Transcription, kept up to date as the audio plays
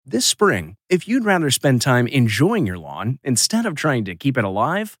This spring, if you'd rather spend time enjoying your lawn instead of trying to keep it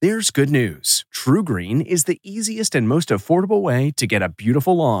alive, there's good news. TruGreen is the easiest and most affordable way to get a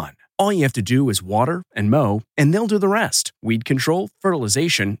beautiful lawn. All you have to do is water and mow, and they'll do the rest. Weed control,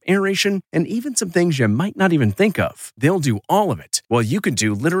 fertilization, aeration, and even some things you might not even think of. They'll do all of it, while you can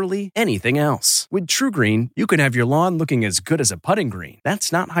do literally anything else. With TruGreen, you can have your lawn looking as good as a putting green.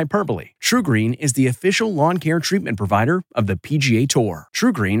 That's not hyperbole. TruGreen is the official lawn care treatment provider of the PGA Tour.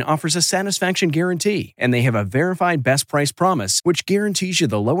 TruGreen offers a satisfaction guarantee, and they have a verified best price promise, which guarantees you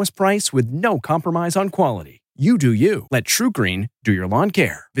the lowest price with no compromise on quality. You do you. Let TruGreen do your lawn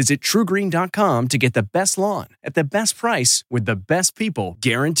care. Visit TruGreen.com to get the best lawn at the best price with the best people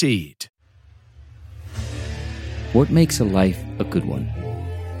guaranteed. What makes a life a good one?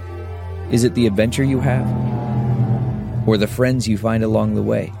 Is it the adventure you have? Or the friends you find along the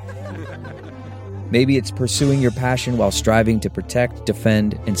way? Maybe it's pursuing your passion while striving to protect,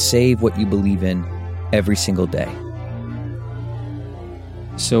 defend, and save what you believe in every single day.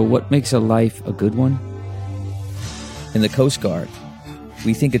 So what makes a life a good one? In the Coast Guard,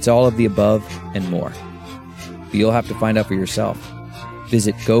 we think it's all of the above and more. But you'll have to find out for yourself.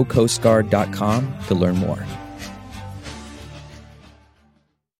 Visit gocoastguard.com to learn more.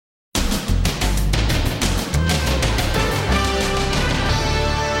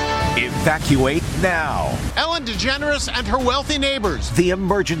 Evacuate now. Ellen DeGeneres and her wealthy neighbors. The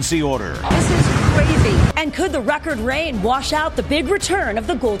emergency order. This is crazy. And could the record rain wash out the big return of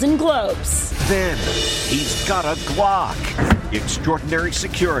the Golden Globes? Then he's got a Glock. Extraordinary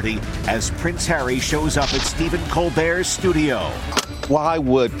security as Prince Harry shows up at Stephen Colbert's studio. Why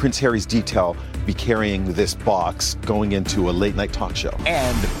would Prince Harry's detail be carrying this box going into a late-night talk show?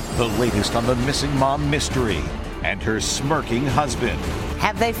 And the latest on the missing mom mystery and her smirking husband.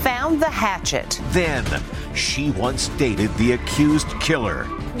 Have they found the hatchet? Then she once dated the accused killer.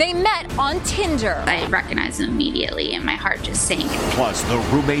 They met on Tinder. I recognized him immediately and my heart just sank. Plus the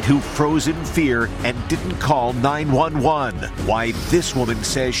roommate who froze in fear and didn't call 911. Why this woman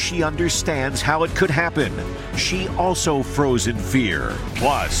says she understands how it could happen. She also froze in fear.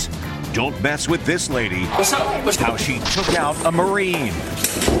 Plus, don't mess with this lady. What's up? How she took out a Marine.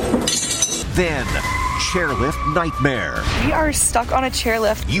 Then, chairlift nightmare. We are stuck on a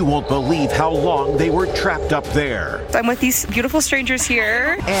chairlift. You won't believe how long they were trapped up there. I'm with these beautiful strangers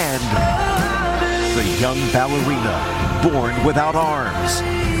here. And the young ballerina born without arms,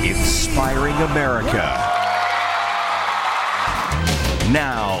 inspiring America.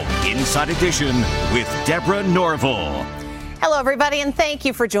 Now, Inside Edition with Deborah Norville. Hello, everybody, and thank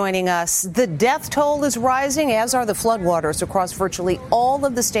you for joining us. The death toll is rising, as are the floodwaters across virtually all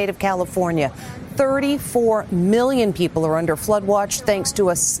of the state of California. 34 million people are under flood watch thanks to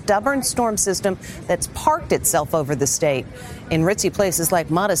a stubborn storm system that's parked itself over the state. In ritzy places like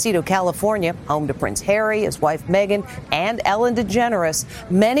Montecito, California, home to Prince Harry, his wife Meghan, and Ellen DeGeneres,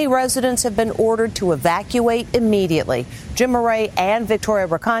 many residents have been ordered to evacuate immediately. Jim Murray and Victoria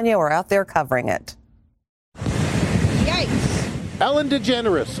Bracano are out there covering it. Yikes. Ellen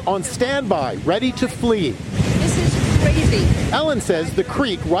DeGeneres on standby, ready to flee. This is crazy. Ellen says the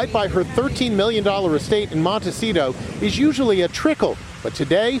creek right by her $13 million estate in Montecito is usually a trickle, but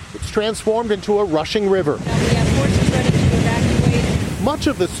today it's transformed into a rushing river. Now we have horses ready to evacuate. Much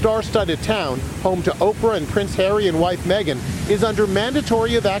of the star-studded town, home to Oprah and Prince Harry and wife Meghan, is under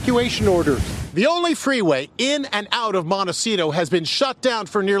mandatory evacuation orders. The only freeway in and out of Montecito has been shut down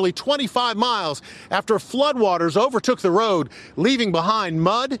for nearly 25 miles after floodwaters overtook the road, leaving behind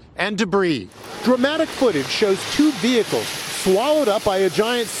mud and debris. Dramatic footage shows two vehicles swallowed up by a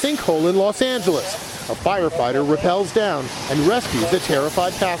giant sinkhole in Los Angeles. A firefighter rappels down and rescues a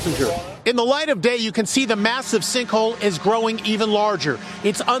terrified passenger. In the light of day, you can see the massive sinkhole is growing even larger.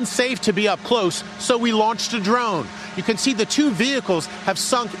 It's unsafe to be up close, so we launched a drone. You can see the two vehicles have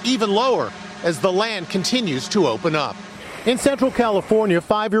sunk even lower as the land continues to open up. In Central California,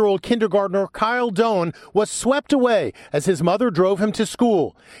 5-year-old kindergartner Kyle Doan was swept away as his mother drove him to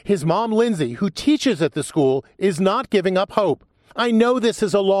school. His mom, Lindsay, who teaches at the school, is not giving up hope. I know this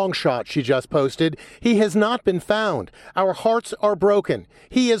is a long shot, she just posted. He has not been found. Our hearts are broken.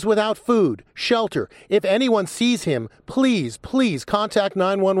 He is without food, shelter. If anyone sees him, please, please contact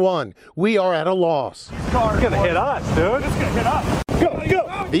 911. We are at a loss. It's gonna hit us, dude. It's gonna hit us. Go,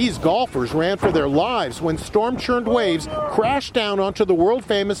 go. These golfers ran for their lives when storm-churned waves crashed down onto the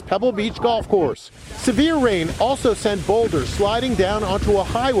world-famous Pebble Beach golf course. Severe rain also sent boulders sliding down onto a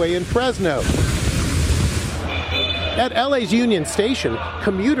highway in Fresno. At LA's Union Station,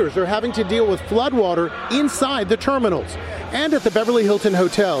 commuters are having to deal with floodwater inside the terminals. And at the Beverly Hilton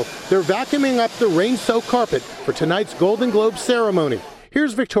Hotel, they're vacuuming up the rain-soaked carpet for tonight's Golden Globe ceremony.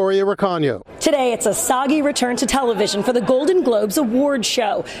 Here's Victoria Ricano. Today, it's a soggy return to television for the Golden Globes award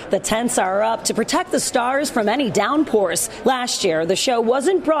show. The tents are up to protect the stars from any downpours. Last year, the show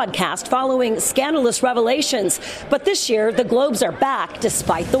wasn't broadcast following scandalous revelations. But this year, the Globes are back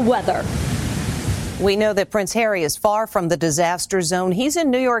despite the weather. We know that Prince Harry is far from the disaster zone. He's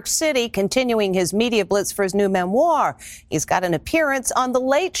in New York City continuing his media blitz for his new memoir. He's got an appearance on The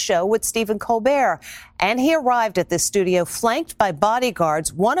Late Show with Stephen Colbert. And he arrived at this studio flanked by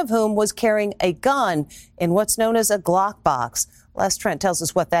bodyguards, one of whom was carrying a gun in what's known as a Glock box. Les Trent tells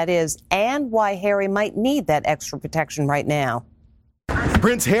us what that is and why Harry might need that extra protection right now.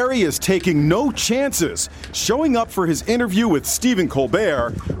 Prince Harry is taking no chances, showing up for his interview with Stephen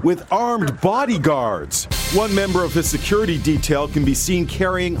Colbert with armed bodyguards. One member of his security detail can be seen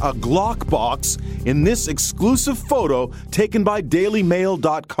carrying a Glock box in this exclusive photo taken by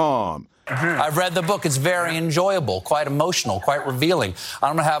DailyMail.com. I've read the book. It's very enjoyable, quite emotional, quite revealing.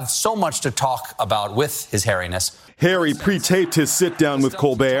 I'm going to have so much to talk about with His Harryness. Harry pre-taped his sit-down with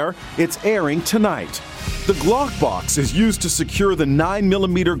Colbert. It's airing tonight. The Glock box is used to secure the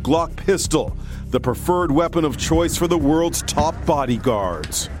 9mm Glock pistol, the preferred weapon of choice for the world's top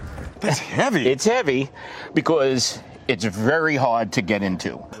bodyguards. That's heavy. It's heavy because it's very hard to get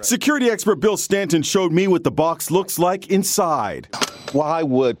into. Security expert Bill Stanton showed me what the box looks like inside. Why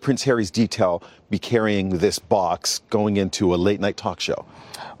would Prince Harry's detail be carrying this box going into a late-night talk show?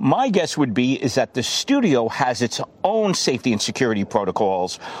 My guess would be is that the studio has its own safety and security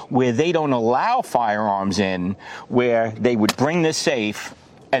protocols where they don't allow firearms in, where they would bring the safe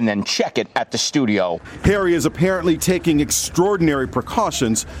and then check it at the studio. Harry is apparently taking extraordinary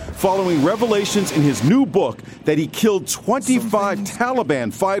precautions following revelations in his new book that he killed 25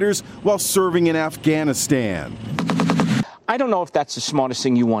 Taliban fighters while serving in Afghanistan. I don't know if that's the smartest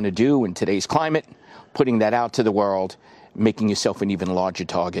thing you want to do in today's climate, putting that out to the world, making yourself an even larger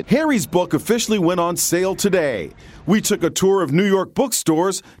target. Harry's book officially went on sale today. We took a tour of New York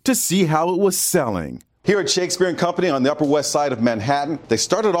bookstores to see how it was selling. Here at Shakespeare & Company on the Upper West Side of Manhattan, they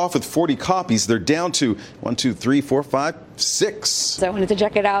started off with 40 copies. They're down to 1, 2, 3, 4, 5, 6. So I wanted to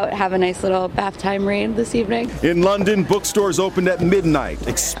check it out, have a nice little bath time read this evening. In London, bookstores opened at midnight,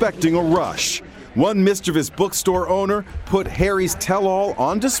 expecting a rush. One mischievous bookstore owner put Harry's tell-all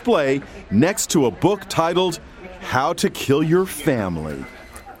on display next to a book titled How to Kill Your Family.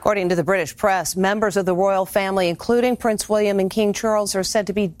 According to the British press, members of the royal family, including Prince William and King Charles, are said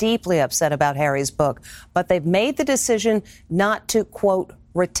to be deeply upset about Harry's book, but they've made the decision not to, quote,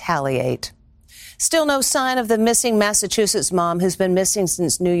 retaliate. Still no sign of the missing Massachusetts mom who's been missing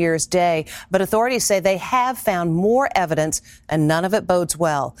since New Year's Day, but authorities say they have found more evidence and none of it bodes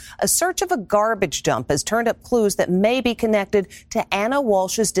well. A search of a garbage dump has turned up clues that may be connected to Anna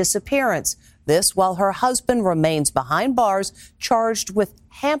Walsh's disappearance. This while her husband remains behind bars, charged with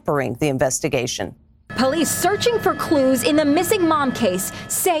hampering the investigation. Police searching for clues in the missing mom case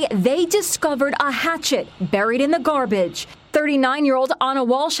say they discovered a hatchet buried in the garbage. 39-year-old Anna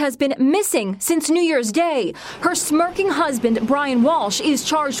Walsh has been missing since New Year's Day. Her smirking husband, Brian Walsh, is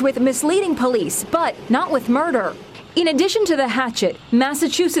charged with misleading police, but not with murder. In addition to the hatchet,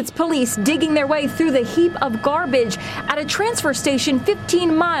 Massachusetts police digging their way through the heap of garbage at a transfer station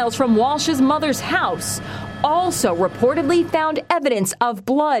 15 miles from Walsh's mother's house also reportedly found evidence of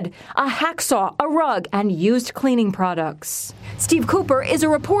blood, a hacksaw, a rug, and used cleaning products. Steve Cooper is a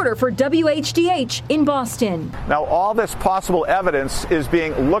reporter for WHDH in Boston. Now, all this possible evidence is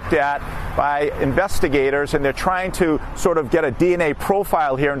being looked at by investigators, and they're trying to sort of get a DNA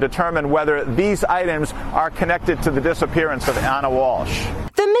profile here and determine whether these items are connected to the disappearance of Anna Walsh.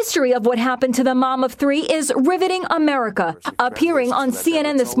 The mystery of what happened to the mom of three is riveting America. Appearing on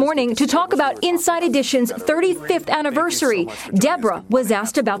CNN this morning to talk about Inside Edition's 35th anniversary, Deborah was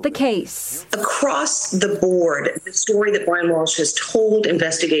asked about the case. Across the board, the story that Brian Walsh has told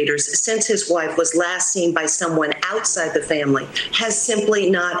investigators since his wife was last seen by someone outside the family has simply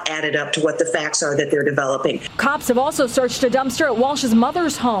not added up to what the facts are that they're developing. Cops have also searched a dumpster at Walsh's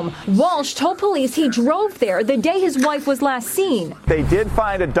mother's home. Walsh told police he drove there the day his wife was last seen. They did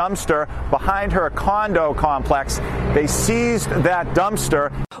find a dumpster behind her condo complex. They seized that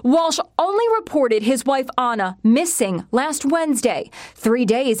dumpster. Walsh only reported his wife Anna missing last Wednesday, 3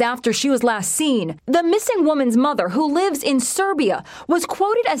 days after she was last seen. The missing woman's mother, who lives in Serbia, was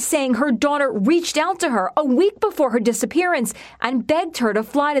quoted as saying her daughter reached out to her a week before her disappearance and begged her to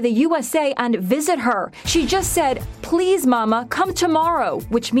fly to the USA and visit her. She just said, "Please, Mama, come tomorrow,"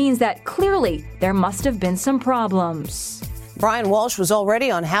 which means that clearly there must have been some problems. Brian Walsh was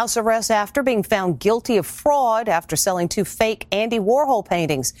already on house arrest after being found guilty of fraud after selling 2 fake Andy Warhol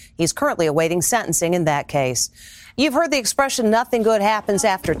paintings. He's currently awaiting sentencing in that case. You've heard the expression, nothing good happens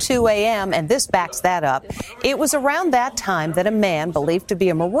after 2 a.m., and this backs that up. It was around that time that a man believed to be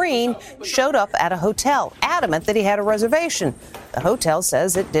a Marine showed up at a hotel, adamant that he had a reservation. The hotel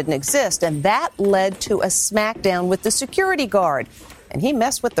says it didn't exist, and that led to a smackdown with the security guard. And he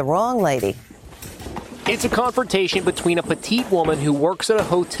messed with the wrong lady. It's a confrontation between a petite woman who works at a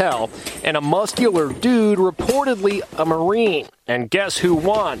hotel and a muscular dude, reportedly a Marine. And guess who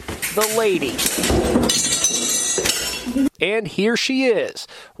won? The lady. And here she is.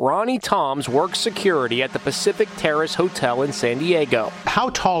 Ronnie Toms works security at the Pacific Terrace Hotel in San Diego. How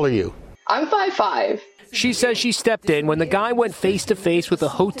tall are you? I'm 5'5". She says she stepped in when the guy went face-to-face with a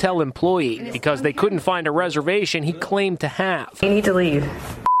hotel employee because they couldn't find a reservation he claimed to have. You need to leave.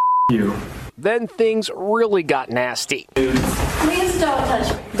 You. Then things really got nasty. Please don't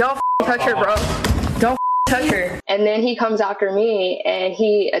touch me. Don't touch her, bro. Don't touch her. And then he comes after me, and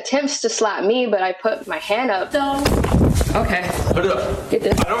he attempts to slap me, but I put my hand up. Don't. Okay. Put it up. Get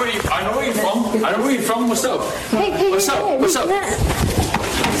this. I know where you're from. I know where you're from. What's up? Hey, what's up? What's up?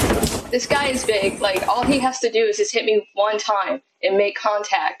 This guy is big. Like, all he has to do is just hit me one time and make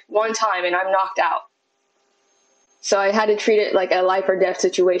contact one time, and I'm knocked out. So I had to treat it like a life or death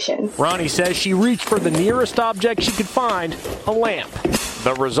situation. Ronnie says she reached for the nearest object she could find, a lamp.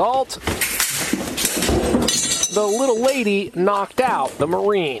 The result? The little lady knocked out the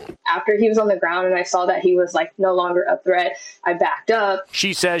Marine. After he was on the ground and I saw that he was like no longer a threat, I backed up.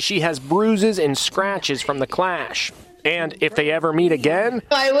 She says she has bruises and scratches from the clash. And if they ever meet again,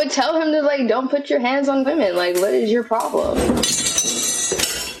 I would tell him to, like, don't put your hands on women. Like, what is your problem?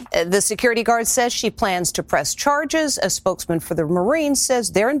 The security guard says she plans to press charges. A spokesman for the Marines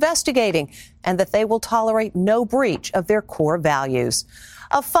says they're investigating and that they will tolerate no breach of their core values.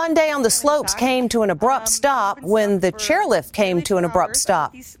 A fun day on the slopes came to an abrupt stop when the chairlift came to an abrupt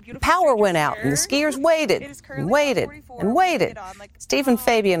stop. Power went out and the skiers waited and waited and waited. Stephen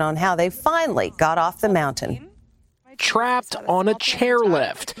Fabian on how they finally got off the mountain. Trapped on a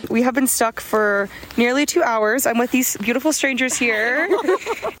chairlift. We have been stuck for nearly 2 hours. I'm with these beautiful strangers here.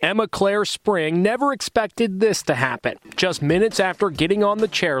 Emma Claire Spring never expected this to happen. Just minutes after getting on the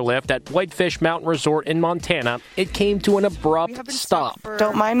chairlift at Whitefish Mountain Resort in Montana, it came to an abrupt stop.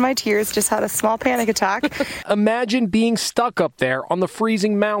 Don't mind my tears, just had a small panic attack. Imagine being stuck up there on the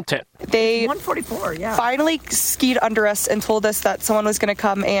freezing mountain. They 144, yeah. Finally skied under us and told us that someone was going to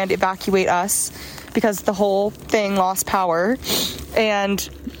come and evacuate us, because the whole thing lost power, and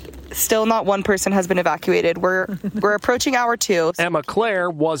still not one person has been evacuated. We're approaching hour 2. Emma Claire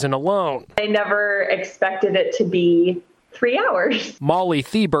wasn't alone. I never expected it to be 3 hours. Molly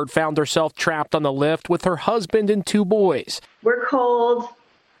Thiebert found herself trapped on the lift with her husband and 2 boys. We're cold.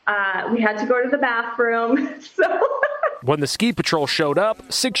 We had to go to the bathroom. When the ski patrol showed up,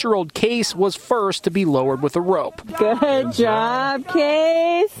 6-year-old Case was first to be lowered with a rope. Good job,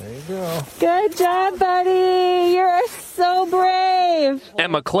 Case. There you go. Good job, buddy. You're so brave.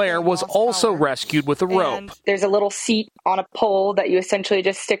 Emma Claire was also rescued with a rope. And there's a little seat on a pole that you essentially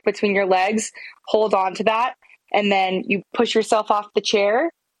just stick between your legs, hold on to that, and then you push yourself off the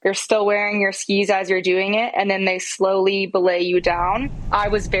chair. You're still wearing your skis as you're doing it, and then they slowly belay you down. I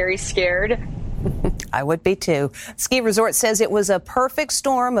was very scared. I would be too. Ski Resort says it was a perfect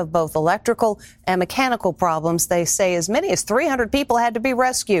storm of both electrical and mechanical problems. They say as many as 300 people had to be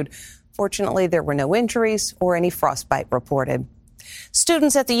rescued. Fortunately, there were no injuries or any frostbite reported.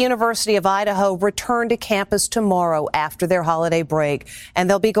 Students at the University of Idaho return to campus tomorrow after their holiday break, and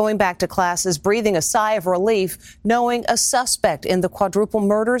they'll be going back to classes breathing a sigh of relief, knowing a suspect in the quadruple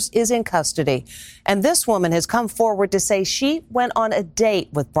murders is in custody. And this woman has come forward to say she went on a date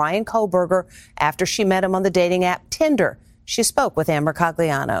with Bryan Kohberger after she met him on the dating app Tinder. She spoke with Amber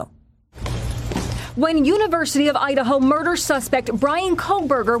Cagliano. When University of Idaho murder suspect Bryan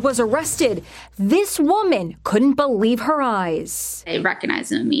Kohberger was arrested, this woman couldn't believe her eyes. I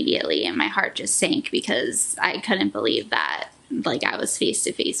recognized him immediately and my heart just sank because I couldn't believe that. Like, I was face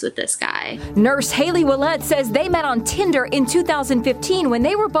to face with this guy. Nurse Haley Willett says they met on Tinder in 2015 when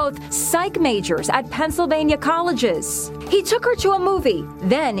they were both psych majors at Pennsylvania colleges. He took her to a movie,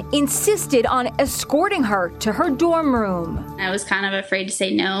 then insisted on escorting her to her dorm room. I was kind of afraid to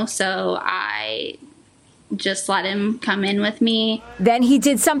say no, so I just let him come in with me. Then he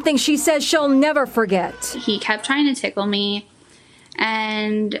did something she says she'll never forget. He kept trying to tickle me,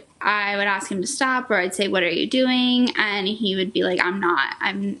 and I would ask him to stop, or I'd say, "What are you doing?" And he would be like, I'm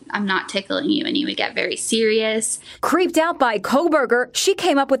not tickling you. And he would get very serious. Creeped out by Kohberger, she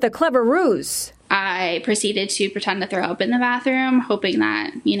came up with a clever ruse. I proceeded to pretend to throw up in the bathroom, hoping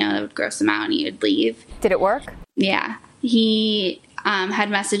that, it would gross him out and he would leave. Did it work? Yeah. He had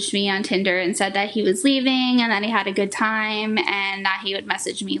messaged me on Tinder and said that he was leaving and that he had a good time and that he would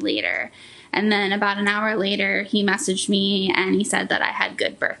message me later. And then about an hour later, he messaged me and he said that I had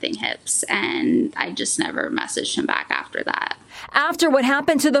good birthing hips, and I just never messaged him back after that. After what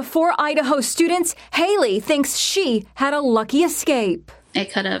happened to the 4 Idaho students, Haley thinks she had a lucky escape.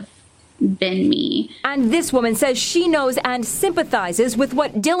 It could have been me. And this woman says she knows and sympathizes with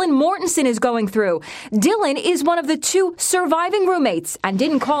what Dylan Mortensen is going through. Dylan is one of the 2 surviving roommates and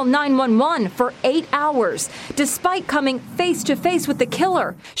didn't call 911 for 8 hours, despite coming face to face with the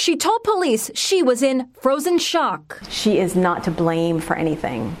killer. She told police she was in frozen shock. She is not to blame for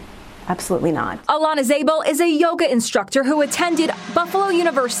anything. Absolutely not. Alana Zabel is a yoga instructor who attended Buffalo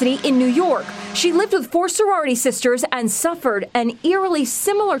University in New York. She lived with 4 sorority sisters and suffered an eerily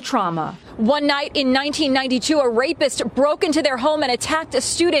similar trauma. One night in 1992, a rapist broke into their home and attacked a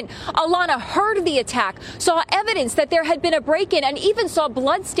student. Alana heard the attack, saw evidence that there had been a break-in, and even saw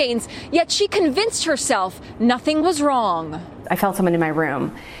bloodstains, yet she convinced herself nothing was wrong. I felt someone in my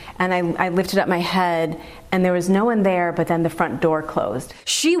room, and I lifted up my head, and there was no one there, but then the front door closed.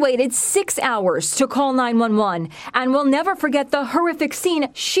 She waited 6 hours to call 911 and will never forget the horrific scene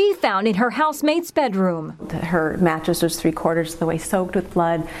she found in her housemate's bedroom. Her mattress was 3/4 of the way soaked with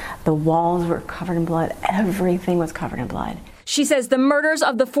blood. The walls were covered in blood. Everything was covered in blood. She says the murders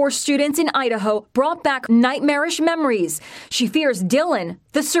of the 4 students in Idaho brought back nightmarish memories. She fears Dylan,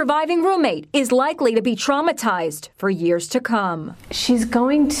 the surviving roommate, is likely to be traumatized for years to come. She's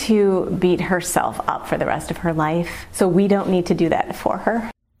going to beat herself up for the rest of her life, so we don't need to do that for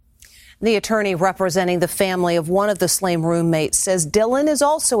her. The attorney representing the family of one of the slain roommates says Dylan is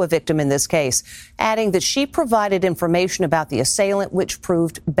also a victim in this case, adding that she provided information about the assailant which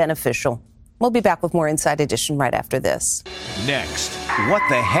proved beneficial. We'll be back with more Inside Edition right after this. Next, what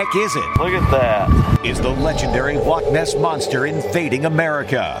the heck is it? Look at that. Is the legendary Loch Ness Monster invading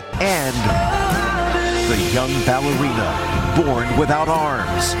America? And the young ballerina born without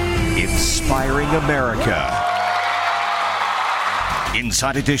arms, inspiring America.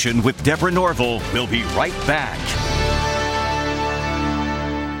 Inside Edition with Deborah Norville. We'll be right back.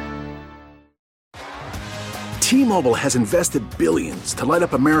 T-Mobile has invested billions to light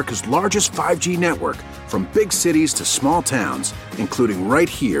up America's largest 5G network, from big cities to small towns, including right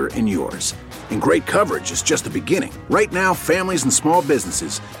here in yours. And great coverage is just the beginning. Right now, families and small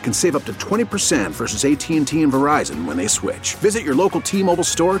businesses can save up to 20% versus AT&T and Verizon when they switch. Visit your local T-Mobile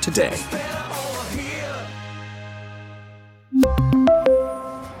store today.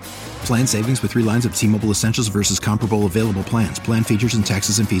 Plan savings with 3 lines of T-Mobile Essentials versus comparable available plans. Plan features and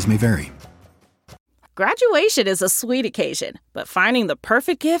taxes and fees may vary. Graduation is a sweet occasion, but finding the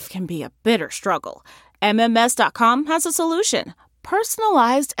perfect gift can be a bitter struggle. MMS.com has a solution.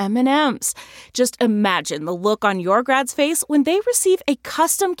 Personalized M&Ms. Just imagine the look on your grad's face when they receive a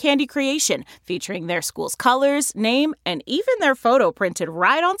custom candy creation featuring their school's colors, name, and even their photo printed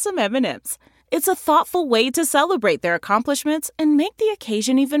right on some M&Ms. It's a thoughtful way to celebrate their accomplishments and make the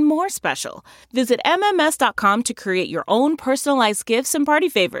occasion even more special. Visit MMS.com to create your own personalized gifts and party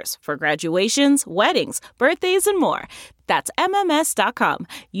favors for graduations, weddings, birthdays, and more. That's MMS.com.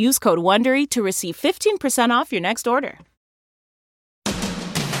 Use code WONDERY to receive 15% off your next order.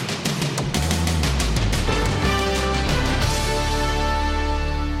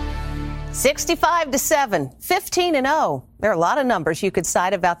 65-7, 15-0. There are a lot of numbers you could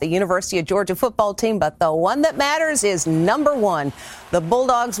cite about the University of Georgia football team, but the one that matters is number 1. The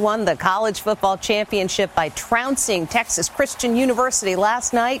Bulldogs won the college football championship by trouncing Texas Christian University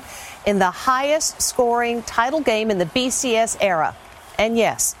last night in the highest scoring title game in the BCS era. And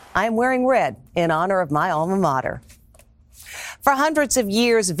yes, I'm wearing red in honor of my alma mater. For hundreds of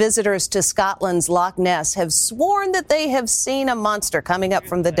years, visitors to Scotland's Loch Ness have sworn that they have seen a monster coming up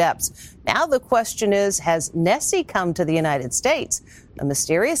from the depths. Now the question is, has Nessie come to the United States? A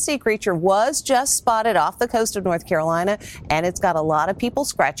mysterious sea creature was just spotted off the coast of North Carolina, and it's got a lot of people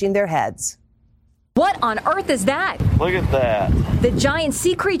scratching their heads. What on earth is that? Look at that. The giant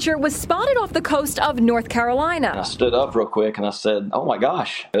sea creature was spotted off the coast of North Carolina. I stood up real quick and I said, oh my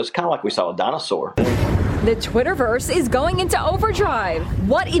gosh, it was kind of like we saw a dinosaur. The Twitterverse is going into overdrive.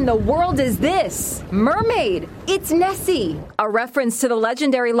 What in the world is this? Mermaid. It's Nessie. A reference to the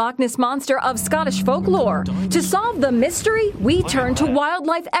legendary Loch Ness Monster of Scottish folklore. To solve the mystery, we turn to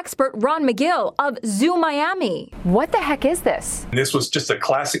wildlife expert Ron McGill of Zoo Miami. What the heck is this? This was just a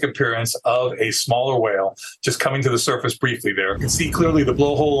classic appearance of a smaller whale just coming to the surface briefly there. You can see clearly the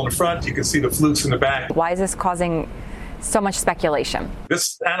blowhole in the front. You can see the flukes in the back. Why is this causing So much speculation.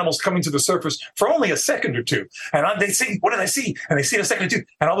 This animal's coming to the surface for only a second or two. And they say, what did I see? And they see it a second or two.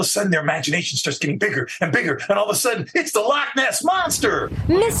 And all of a sudden, their imagination starts getting bigger and bigger. And all of a sudden, it's the Loch Ness Monster.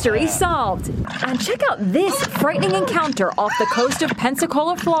 Mystery solved. And check out this frightening encounter off the coast of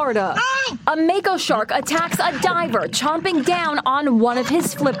Pensacola, Florida. A mako shark attacks a diver chomping down on one of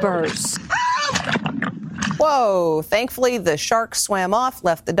his flippers. Whoa, thankfully the shark swam off,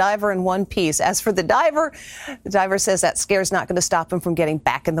 left the diver in one piece. As for the diver says that scare's not going to stop him from getting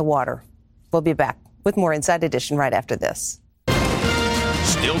back in the water. We'll be back with more Inside Edition right after this.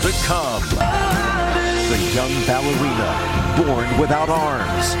 Still to come, the young ballerina born without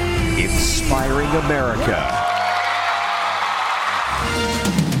arms, inspiring America.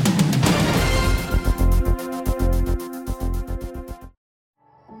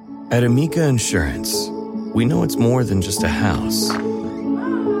 At Amica Insurance, we know it's more than just a house.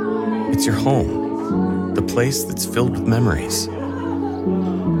 It's your home, the place that's filled with memories.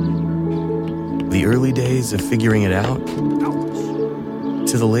 The early days of figuring it out,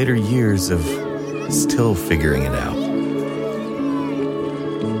 to the later years of still figuring it out.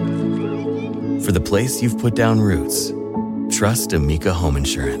 For the place you've put down roots, trust Amica Home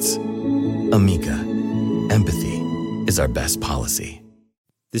Insurance. Amica, empathy is our best policy.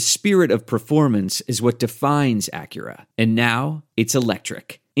 The spirit of performance is what defines Acura, and now it's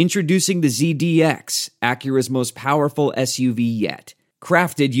electric. Introducing the ZDX, Acura's most powerful SUV yet.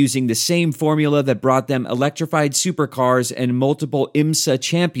 Crafted using the same formula that brought them electrified supercars and multiple IMSA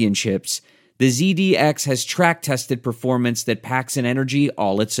championships, the ZDX has track-tested performance that packs an energy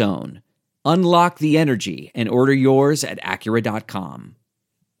all its own. Unlock the energy and order yours at Acura.com.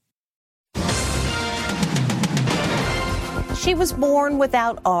 She was born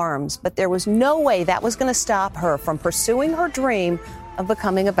without arms, but there was no way that was going to stop her from pursuing her dream of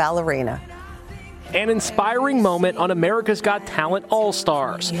becoming a ballerina. An inspiring moment on America's Got Talent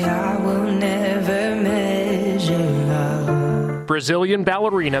All-Stars. Brazilian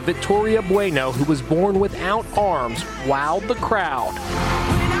ballerina Victoria Bueno, who was born without arms, wowed the crowd.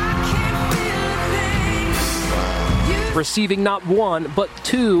 Receiving not one, but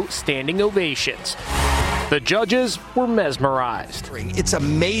 2 standing ovations. The judges were mesmerized. It's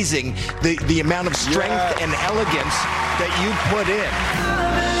amazing the amount of strength and elegance that you put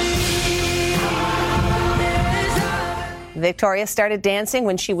in. Victoria started dancing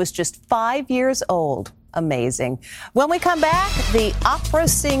when she was just 5 years old. Amazing. When we come back, the opera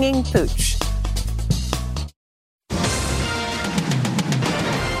singing pooch.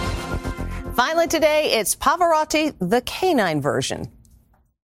 Finally today, it's Pavarotti, the canine version.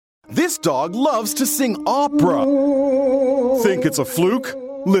 This dog loves to sing opera. Think it's a fluke?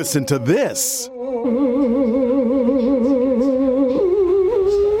 Listen to this.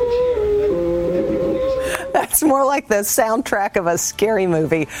 That's more like the soundtrack of a scary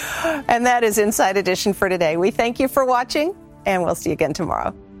movie. And that is Inside Edition for today. We thank you for watching, and we'll see you again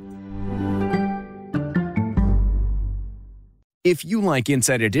tomorrow. If you like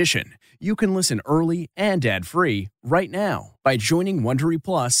Inside Edition, you can listen early and ad-free right now by joining Wondery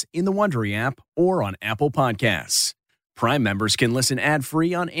Plus in the Wondery app or on Apple Podcasts. Prime members can listen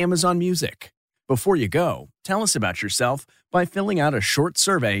ad-free on Amazon Music. Before you go, tell us about yourself by filling out a short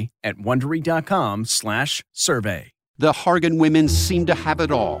survey at Wondery.com/survey. The Hargan women seem to have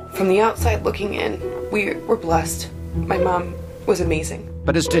it all. From the outside looking in, we were blessed. My mom was amazing.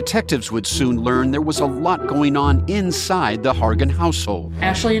 But as detectives would soon learn, there was a lot going on inside the Hargan household.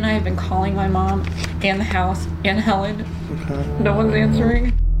 Ashley and I have been calling my mom and the house and Helen. No one's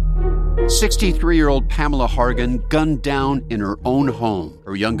answering. 63-year-old Pamela Hargan gunned down in her own home.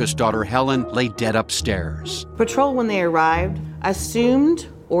 Her youngest daughter, Helen, lay dead upstairs. Patrol, when they arrived, assumed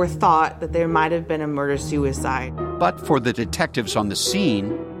or thought that there might have been a murder-suicide. But for the detectives on the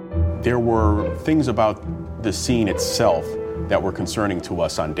scene, there were things about the scene itself that were concerning to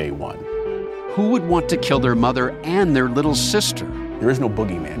us on day one. Who would want to kill their mother and their little sister? There is no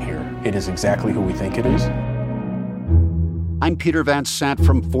boogeyman here. It is exactly who we think it is. I'm Peter Van Sant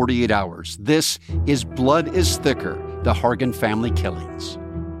from 48 Hours. This is Blood is Thicker, the Hargan Family Killings.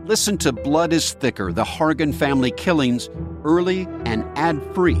 Listen to Blood is Thicker, the Hargan Family Killings, early and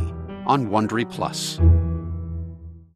ad-free on Wondery Plus.